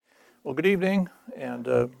Well, good evening, and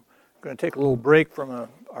we're going to take a little break from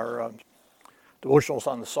our devotionals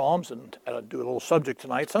on the Psalms and do a little subject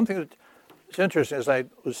tonight. Something that's interesting as I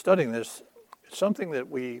was studying this, it's something that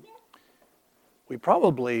we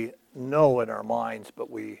probably know in our minds, but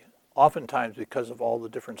we oftentimes, because of all the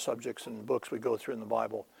different subjects and books we go through in the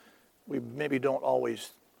Bible, we maybe don't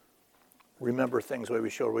always remember things the way we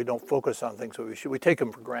should, or we don't focus on things the way we should. We take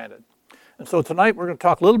them for granted. And so tonight we're going to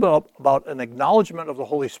talk a little bit about an acknowledgement of the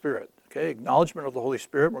Holy Spirit. Okay, acknowledgement of the Holy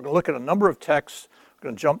Spirit. We're going to look at a number of texts. We're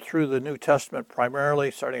going to jump through the New Testament primarily,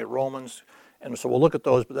 starting at Romans. And so we'll look at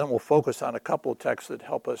those, but then we'll focus on a couple of texts that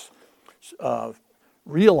help us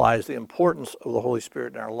realize the importance of the Holy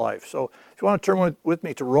Spirit in our life. So if you want to turn with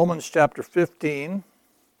me to Romans chapter 15.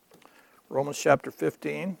 Romans chapter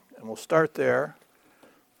 15, and we'll start there.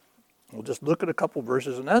 We'll just look at a couple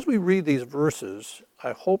verses, and as we read these verses,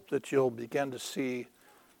 I hope that you'll begin to see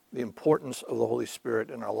the importance of the Holy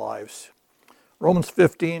Spirit in our lives. Romans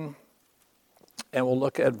 15, and we'll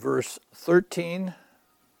look at verse 13.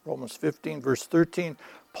 Romans 15, verse 13.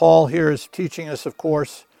 Paul here is teaching us, of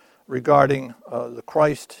course, regarding the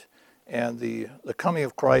Christ and the coming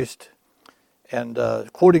of Christ, and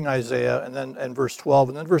quoting Isaiah, and then in verse 12.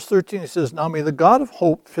 And then verse 13, he says, "Now may the God of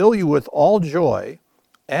hope fill you with all joy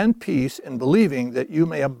and peace in believing, that you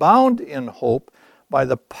may abound in hope by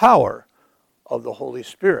the power of the Holy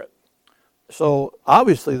Spirit." So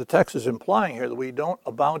obviously the text is implying here that we don't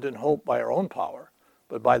abound in hope by our own power,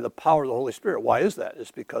 but by the power of the Holy Spirit. Why is that?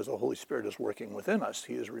 It's because the Holy Spirit is working within us.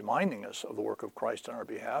 He is reminding us of the work of Christ on our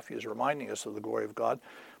behalf. He is reminding us of the glory of God.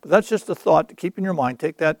 But that's just a thought to keep in your mind.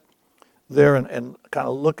 Take that there and kind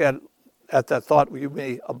of look at that thought. You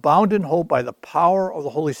may abound in hope by the power of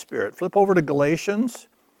the Holy Spirit. Flip over to Galatians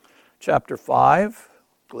chapter 5.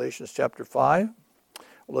 Galatians chapter 5.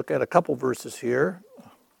 We'll look at a couple verses here.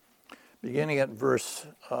 Beginning at verse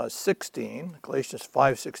 16, Galatians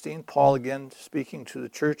 5:16, Paul again speaking to the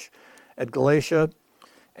church at Galatia.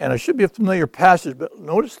 And it should be a familiar passage, but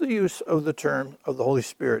notice the use of the term of the Holy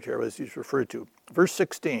Spirit here as he's referred to. Verse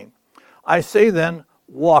 16, "I say then,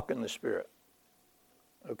 walk in the Spirit."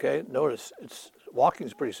 Okay, notice, walking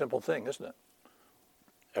is a pretty simple thing, isn't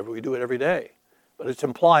it? We do it every day. But it's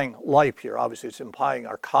implying life here. Obviously, it's implying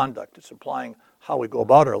our conduct. It's implying how we go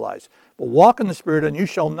about our lives. But walk in the Spirit, and you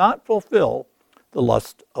shall not fulfill the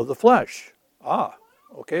lust of the flesh.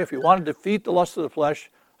 Okay, if you want to defeat the lust of the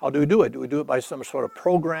flesh, how do we do it? Do we do it by some sort of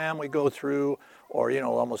program we go through, or,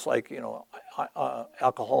 almost like,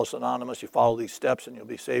 Alcoholics Anonymous, you follow these steps and you'll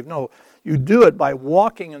be saved? No, you do it by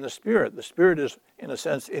walking in the Spirit. The Spirit is, in a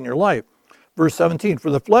sense, in your life. Verse 17, "For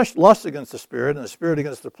the flesh lusts against the Spirit, and the Spirit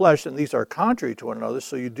against the flesh, and these are contrary to one another,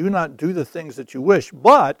 so you do not do the things that you wish.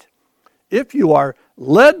 But if you are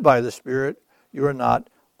led by the Spirit, you are not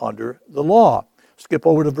under the law." Skip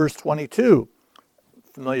over to verse 22.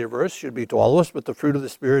 Familiar verse, should be to all of us, but the fruit of the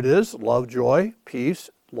Spirit is love, joy, peace,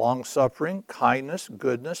 long-suffering, kindness,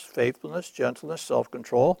 goodness, faithfulness, gentleness,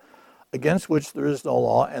 self-control, against which there is no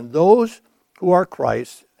law. And those who are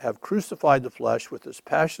Christ have crucified the flesh with its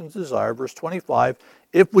passions and desire. Verse 25,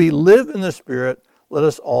 "If we live in the Spirit, let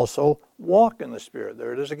us also walk in the Spirit."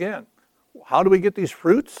 There it is again. How do we get these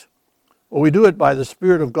fruits? Well, we do it by the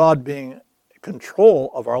Spirit of God being in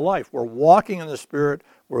control of our life. We're walking in the Spirit.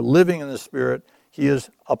 We're living in the Spirit. He is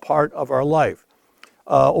a part of our life.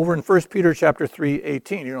 Over in 1 Peter chapter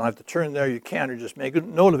 3:18, you don't have to turn there. You can, or just make a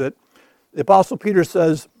note of it. The Apostle Peter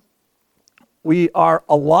says, we are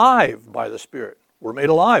alive by the Spirit. We're made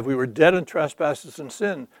alive. We were dead in trespasses and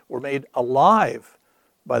sin. We're made alive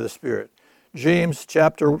by the Spirit. James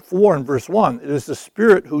chapter 4 and verse 1, "It is the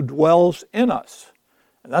Spirit who dwells in us."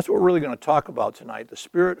 And that's what we're really going to talk about tonight, the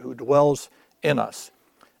Spirit who dwells in us.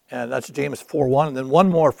 And that's James 4:1. And then one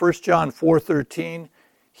more, 1 John 4:13,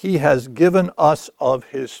 "He has given us of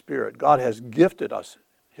His Spirit." God has gifted us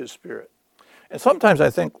His Spirit. And sometimes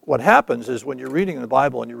I think what happens is when you're reading the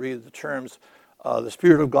Bible and you read the terms, the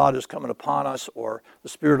Spirit of God is coming upon us, or the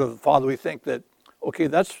Spirit of the Father, we think that, okay,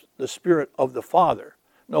 that's the Spirit of the Father.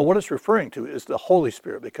 No, what it's referring to is the Holy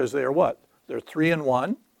Spirit, because they are what? They're three in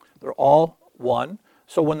one. They're all one.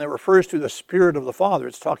 So when it refers to the Spirit of the Father,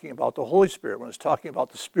 it's talking about the Holy Spirit. When it's talking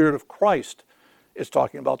about the Spirit of Christ, it's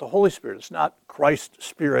talking about the Holy Spirit. It's not Christ's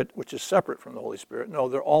Spirit, which is separate from the Holy Spirit. No,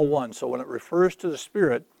 they're all one. So when it refers to the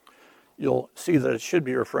Spirit, you'll see that it should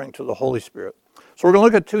be referring to the Holy Spirit. So we're going to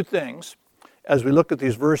look at two things as we look at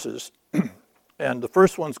these verses. And the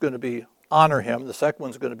first one's going to be honor Him. The second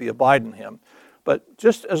one's going to be abide in Him. But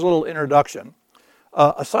just as a little introduction,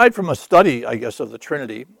 aside from a study, I guess, of the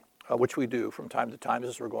Trinity, which we do from time to time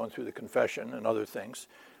as we're going through the confession and other things,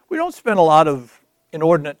 we don't spend a lot of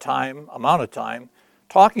inordinate amount of time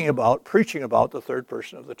talking about, preaching about the third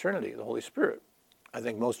person of the Trinity, the Holy Spirit. I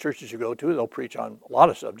think most churches you go to, they'll preach on a lot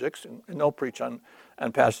of subjects, and they'll preach on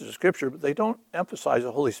passages of Scripture, but they don't emphasize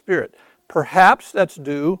the Holy Spirit. Perhaps that's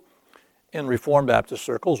due in Reformed Baptist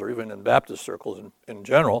circles, or even in Baptist circles in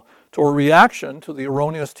general, to a reaction to the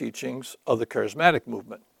erroneous teachings of the charismatic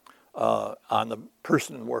movement on the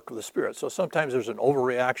person and work of the Spirit. So sometimes there's an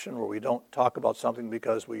overreaction where we don't talk about something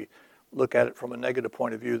because we look at it from a negative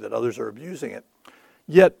point of view that others are abusing it.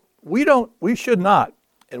 Yet we should not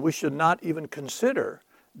even consider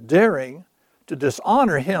daring to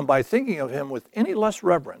dishonor him by thinking of him with any less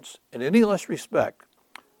reverence and any less respect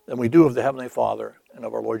than we do of the Heavenly Father and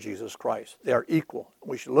of our Lord Jesus Christ. They are equal.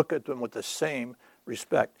 We should look at them with the same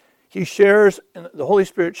respect. The Holy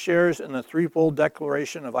Spirit shares in the threefold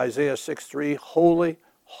declaration of Isaiah 6:3, holy,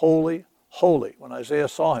 holy, holy. When Isaiah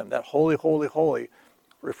saw him, that holy, holy, holy,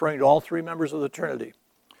 referring to all three members of the Trinity.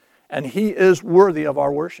 And he is worthy of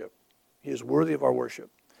our worship. He is worthy of our worship.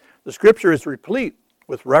 The Scripture is replete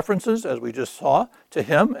with references, as we just saw, to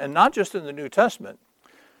him, and not just in the New Testament.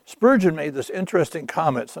 Spurgeon made this interesting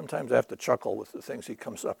comment. Sometimes I have to chuckle with the things he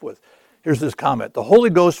comes up with. Here's this comment. The Holy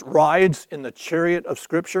Ghost rides in the chariot of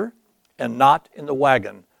Scripture and not in the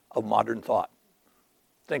wagon of modern thought.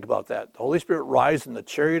 Think about that. The Holy Spirit rides in the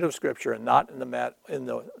chariot of Scripture and not in the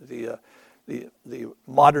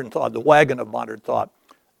modern thought, the wagon of modern thought.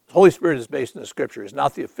 The Holy Spirit is based in the Scripture. He's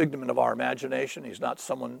not the figment of our imagination. He's not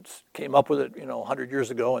someone came up with it 100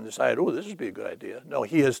 years ago and decided, oh, this would be a good idea. No,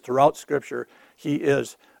 he is throughout Scripture. He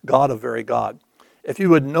is God of very God. If you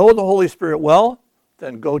would know the Holy Spirit well,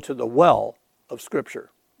 then go to the well of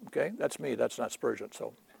Scripture. Okay, that's me. That's not Spurgeon,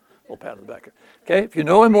 so we'll pat him back here. Okay, if you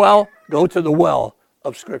know him well, go to the well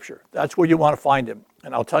of Scripture. That's where you want to find him.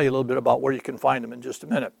 And I'll tell you a little bit about where you can find him in just a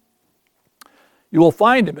minute. You will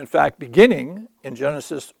find him, in fact, beginning in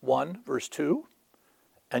Genesis 1, verse 2,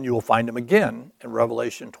 and you will find him again in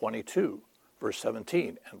Revelation 22, verse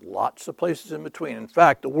 17, and lots of places in between. In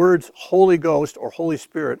fact, the words Holy Ghost or Holy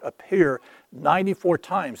Spirit appear 94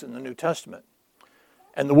 times in the New Testament.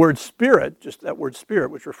 And the word Spirit, just that word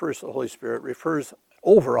Spirit, which refers to the Holy Spirit, refers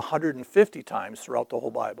over 150 times throughout the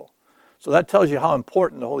whole Bible. So that tells you how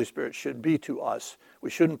important the Holy Spirit should be to us.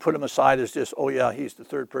 We shouldn't put him aside as just, oh yeah, he's the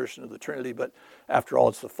third person of the Trinity, but after all,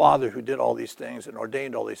 it's the Father who did all these things and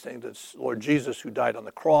ordained all these things. It's Lord Jesus who died on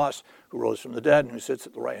the cross, who rose from the dead, and who sits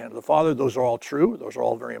at the right hand of the Father. Those are all true. Those are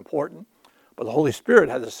all very important. But the Holy Spirit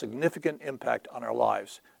has a significant impact on our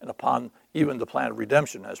lives and upon even the plan of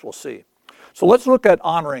redemption, as we'll see. So let's look at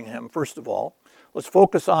honoring him, first of all. Let's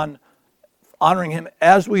focus on honoring him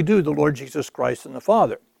as we do the Lord Jesus Christ and the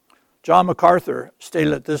Father. John MacArthur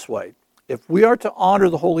stated it this way: if we are to honor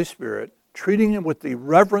the Holy Spirit, treating him with the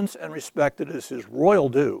reverence and respect that is his royal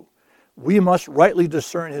due, we must rightly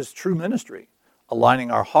discern his true ministry, aligning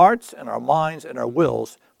our hearts and our minds and our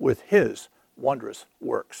wills with his wondrous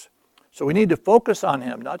works. So we need to focus on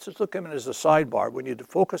him, not just look at him as a sidebar. We need to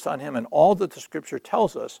focus on him and all that the Scripture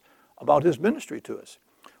tells us about his ministry to us.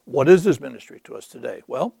 What is his ministry to us today?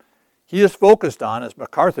 Well, he is focused on, as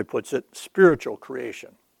MacArthur puts it, spiritual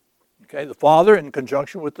creation. Okay, the Father, in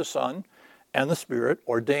conjunction with the Son and the Spirit,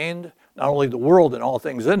 ordained not only the world and all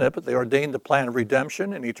things in it, but they ordained the plan of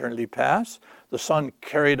redemption in eternity past. The Son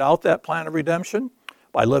carried out that plan of redemption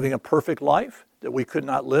by living a perfect life that we could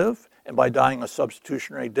not live and by dying a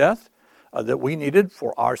substitutionary death that we needed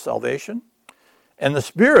for our salvation. And the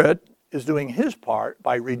Spirit is doing his part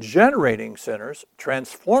by regenerating sinners,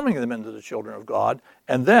 transforming them into the children of God,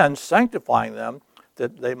 and then sanctifying them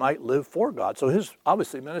that they might live for God. So his,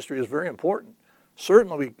 obviously, ministry is very important.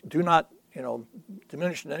 Certainly we do not,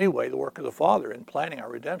 diminish in any way the work of the Father in planning our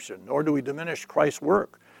redemption, nor do we diminish Christ's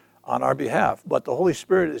work on our behalf. But the Holy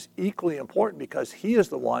Spirit is equally important because he is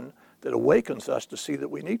the one that awakens us to see that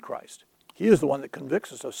we need Christ. He is the one that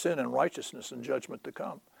convicts us of sin and righteousness and judgment to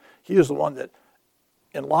come. He is the one that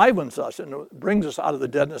enlivens us and brings us out of the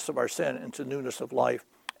deadness of our sin into newness of life.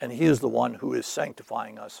 And he is the one who is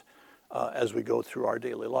sanctifying us as we go through our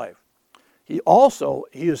daily life. He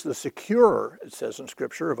is the securer, it says in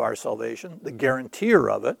Scripture, of our salvation, the guarantor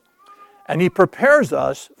of it, and he prepares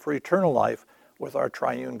us for eternal life with our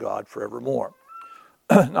triune God forevermore.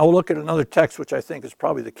 Now we'll look at another text which I think is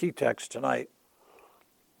probably the key text tonight.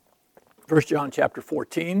 1 John chapter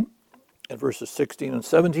 14 and verses 16 and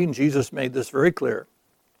 17, Jesus made this very clear.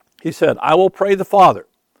 He said, I will pray the Father,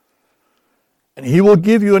 and he will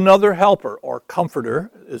give you another helper, or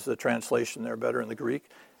comforter is the translation there better in the Greek,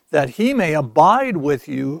 that he may abide with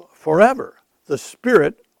you forever, the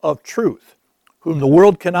Spirit of truth, whom the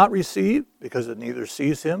world cannot receive because it neither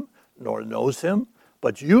sees him nor knows him,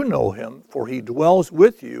 but you know him, for he dwells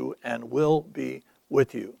with you and will be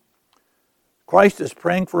with you. Christ is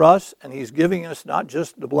praying for us, and he's giving us not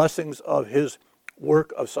just the blessings of his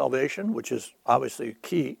work of salvation, which is obviously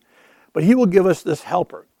key, but he will give us this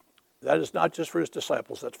helper. That is not just for his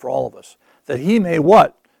disciples, that's for all of us. That he may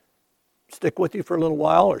what? Stick with you for a little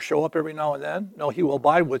while or show up every now and then? No, he will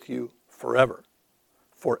abide with you forever.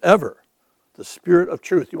 Forever. The Spirit of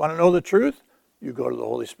truth. You want to know the truth? You go to the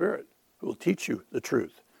Holy Spirit, who will teach you the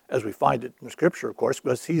truth, as we find it in Scripture, of course,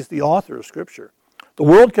 because he's the author of Scripture. The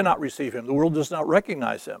world cannot receive him. The world does not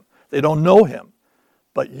recognize him. They don't know him.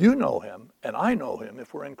 But you know him, and I know him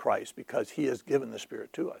if we're in Christ, because he has given the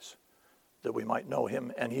Spirit to us, that we might know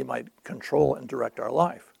him and he might control and direct our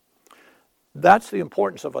life. That's the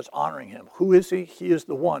importance of us honoring him. Who is he? He is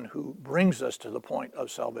the one who brings us to the point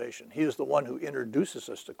of salvation. He is the one who introduces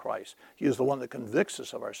us to Christ. He is the one that convicts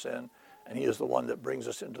us of our sin, and he is the one that brings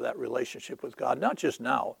us into that relationship with God, not just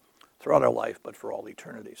now, throughout our life, but for all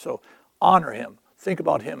eternity. So honor him. Think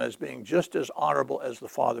about him as being just as honorable as the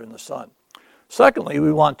Father and the Son. Secondly,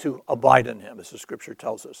 we want to abide in him, as the Scripture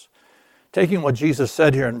tells us. Taking what Jesus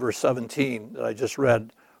said here in verse 17 that I just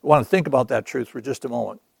read, we want to think about that truth for just a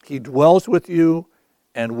moment. He dwells with you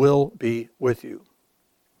and will be with you.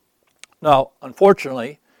 Now,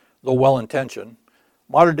 unfortunately, though well-intentioned,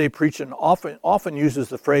 modern-day preaching often uses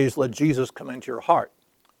the phrase, let Jesus come into your heart.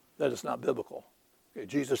 That is not biblical. Okay,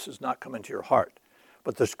 Jesus does not come into your heart.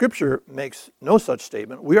 But the Scripture makes no such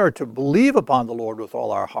statement. We are to believe upon the Lord with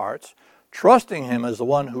all our hearts, trusting him as the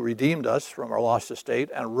one who redeemed us from our lost estate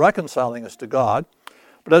and reconciling us to God.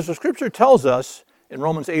 But as the Scripture tells us in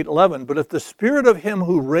Romans 8:11, but if the Spirit of him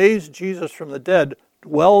who raised Jesus from the dead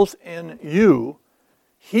dwells in you,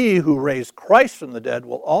 he who raised Christ from the dead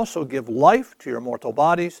will also give life to your mortal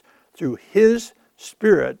bodies through his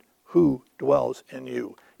Spirit who dwells in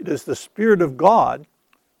you. It is the Spirit of God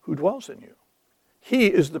who dwells in you. He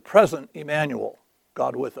is the present Emmanuel,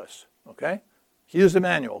 God with us, okay? He is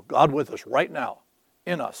Emmanuel, God with us right now,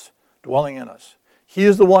 in us, dwelling in us. He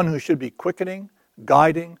is the one who should be quickening,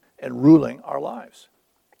 guiding, and ruling our lives.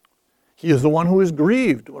 He is the one who is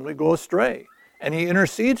grieved when we go astray, and he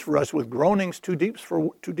intercedes for us with groanings too deep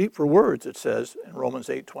for words, it says in Romans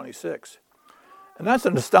 8:26. And that's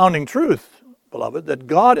an astounding truth, beloved, that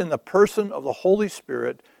God in the person of the Holy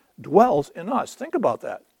Spirit dwells in us. Think about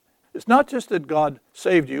that. It's not just that God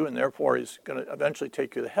saved you and therefore he's going to eventually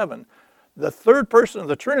take you to heaven. The third person of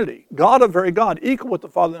the Trinity, God of very God, equal with the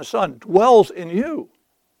Father and the Son, dwells in you.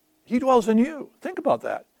 He dwells in you. Think about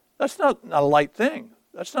that. That's not a light thing.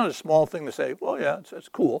 That's not a small thing to say, well, yeah, it's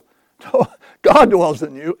cool. God dwells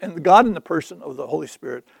in you, and God in the person of the Holy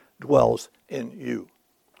Spirit dwells in you.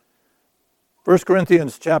 1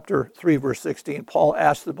 Corinthians chapter 3, verse 16, Paul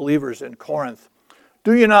asked the believers in Corinth,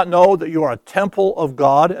 do you not know that you are a temple of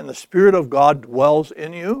God and the Spirit of God dwells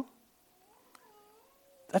in you?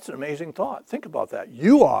 That's an amazing thought. Think about that.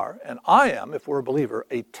 You are, and I am, if we're a believer,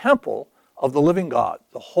 a temple of the living God.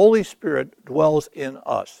 The Holy Spirit dwells in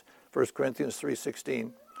us. 1 Corinthians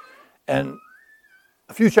 3:16. And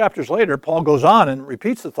a few chapters later, Paul goes on and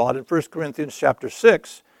repeats the thought in 1 Corinthians chapter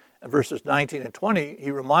 6 and verses 19 and 20. He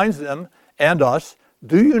reminds them and us,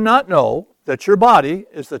 do you not know that your body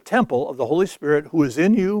is the temple of the Holy Spirit who is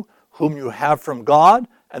in you, whom you have from God,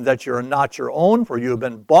 and that you are not your own, for you have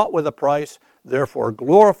been bought with a price. Therefore,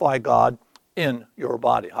 glorify God in your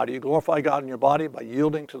body. How do you glorify God in your body? By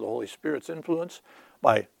yielding to the Holy Spirit's influence,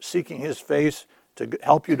 by seeking his face to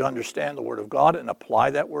help you to understand the Word of God and apply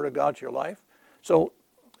that Word of God to your life. So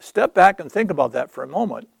step back and think about that for a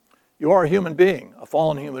moment. You are a human being, a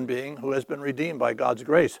fallen human being who has been redeemed by God's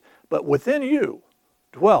grace. But within you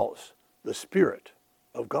dwells the Spirit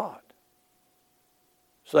of God.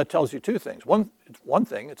 So that tells you two things. One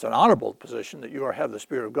thing, it's an honorable position that you have the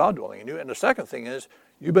Spirit of God dwelling in you. And the second thing is,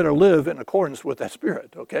 you better live in accordance with that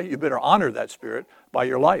Spirit, okay? You better honor that Spirit by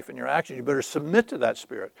your life and your actions. You better submit to that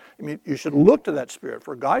Spirit. I mean, you should look to that Spirit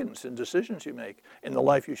for guidance in decisions you make in the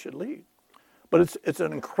life you should lead. But it's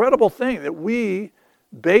an incredible thing that we,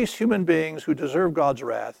 base human beings who deserve God's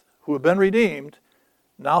wrath, who have been redeemed,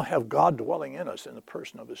 now have God dwelling in us in the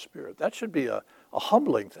person of his Spirit. That should be a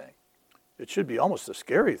humbling thing. It should be almost a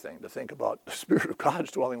scary thing to think about the Spirit of God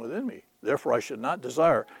dwelling within me. Therefore, I should not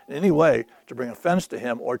desire in any way to bring offense to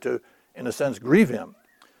him or to, in a sense, grieve him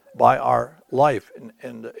by our life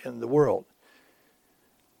in the world.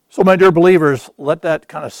 So, my dear believers, let that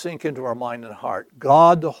kind of sink into our mind and heart.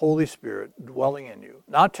 God, the Holy Spirit, dwelling in you.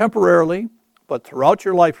 Not temporarily, but throughout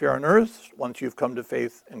your life here on earth, once you've come to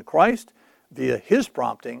faith in Christ, via his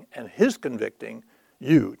prompting and his convicting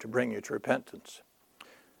you to bring you to repentance.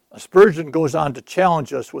 Spurgeon goes on to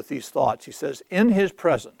challenge us with these thoughts. He says, in his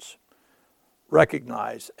presence,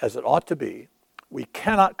 recognize, as it ought to be, We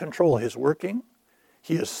cannot control his working.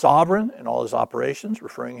 He is sovereign in all his operations,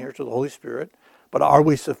 referring here to the Holy Spirit. But are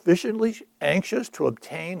we sufficiently anxious to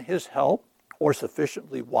obtain his help, or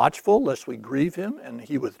sufficiently watchful lest we grieve him and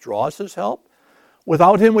he withdraws his help?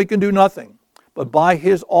 Without him we can do nothing, but by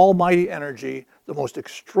his almighty energy, the most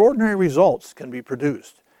extraordinary results can be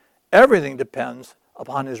produced. Everything depends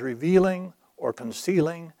upon his revealing or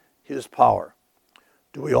concealing his power.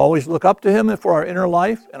 Do we always look up to him for our inner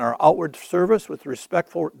life and our outward service with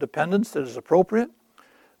respectful dependence that is appropriate?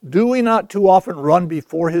 Do we not too often run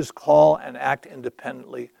before his call and act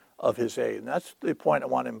independently of his aid? And that's the point I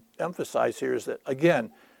want to emphasize here, is that,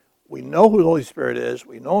 again, we know who the Holy Spirit is,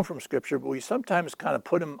 we know him from Scripture, but we sometimes kind of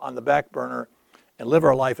put him on the back burner and live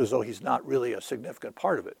our life as though he's not really a significant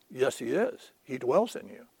part of it. Yes, he is. He dwells in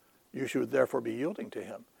you. You should therefore be yielding to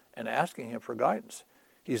him and asking him for guidance.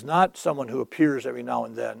 He's not someone who appears every now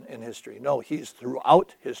and then in history. No, he's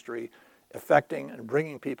throughout history affecting and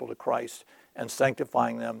bringing people to Christ and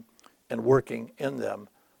sanctifying them and working in them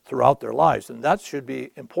throughout their lives. And that should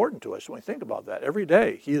be important to us when we think about that. Every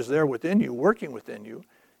day, he is there within you, working within you.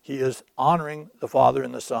 He is honoring the Father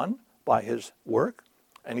and the Son by his work,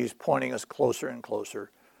 and he's pointing us closer and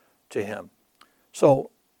closer to him.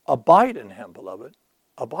 So abide in him, beloved.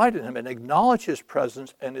 Abide in him and acknowledge his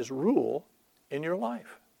presence and his rule in your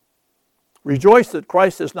life. Rejoice that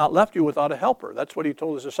Christ has not left you without a helper. That's what he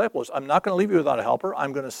told his disciples. I'm not going to leave you without a helper.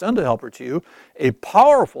 I'm going to send a helper to you, a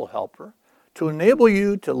powerful helper, to enable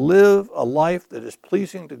you to live a life that is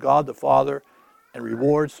pleasing to God the Father and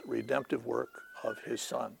rewards the redemptive work of his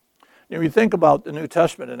Son. You know, you think about the New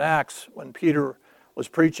Testament in Acts, when Peter was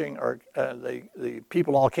preaching, or the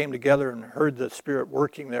people all came together and heard the Spirit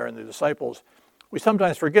working there in the disciples. We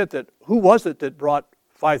sometimes forget that who was it that brought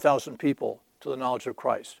 5,000 people to the knowledge of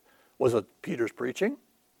Christ? Was it Peter's preaching?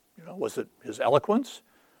 Was it his eloquence?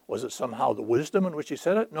 Was it somehow the wisdom in which he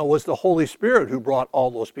said it? No, it was the Holy Spirit who brought all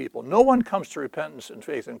those people. No one comes to repentance and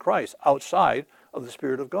faith in Christ outside of the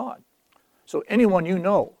Spirit of God. So anyone you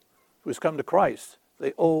know who's come to Christ,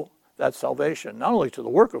 they owe that salvation not only to the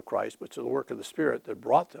work of Christ, but to the work of the Spirit that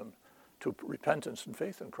brought them to repentance and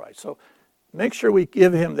faith in Christ. So make sure we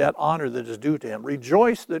give him that honor that is due to him.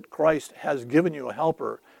 Rejoice that Christ has given you a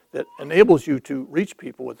helper that enables you to reach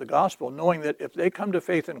people with the gospel, knowing that if they come to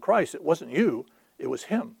faith in Christ, it wasn't you, it was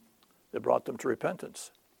him that brought them to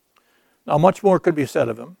repentance. Now, much more could be said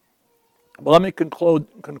of him, but let me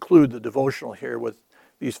conclude the devotional here with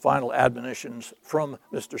these final admonitions from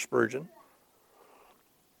Mr. Spurgeon.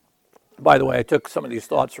 By the way, I took some of these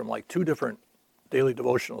thoughts from like 2 different daily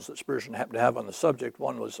devotionals that Spurgeon happened to have on the subject.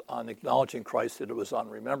 One was on acknowledging Christ, the other was on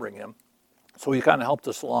remembering him. So he kind of helped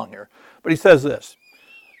us along here. But he says this: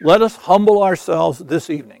 let us humble ourselves this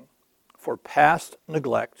evening for past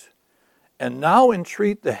neglect, and now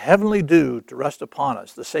entreat the heavenly dew to rest upon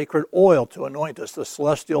us, the sacred oil to anoint us, the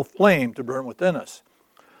celestial flame to burn within us.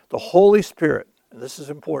 The Holy Spirit, and this is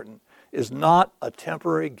important, is not a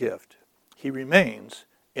temporary gift. He remains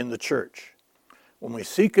in the church. When we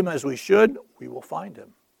seek him as we should, we will find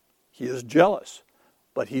him. He is jealous,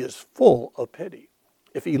 but he is full of pity.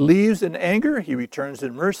 If he leaves in anger, he returns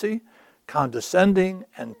in mercy. Condescending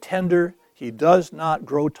and tender, he does not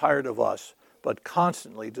grow tired of us, but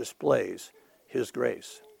constantly displays his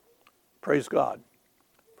grace. Praise God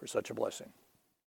for such a blessing.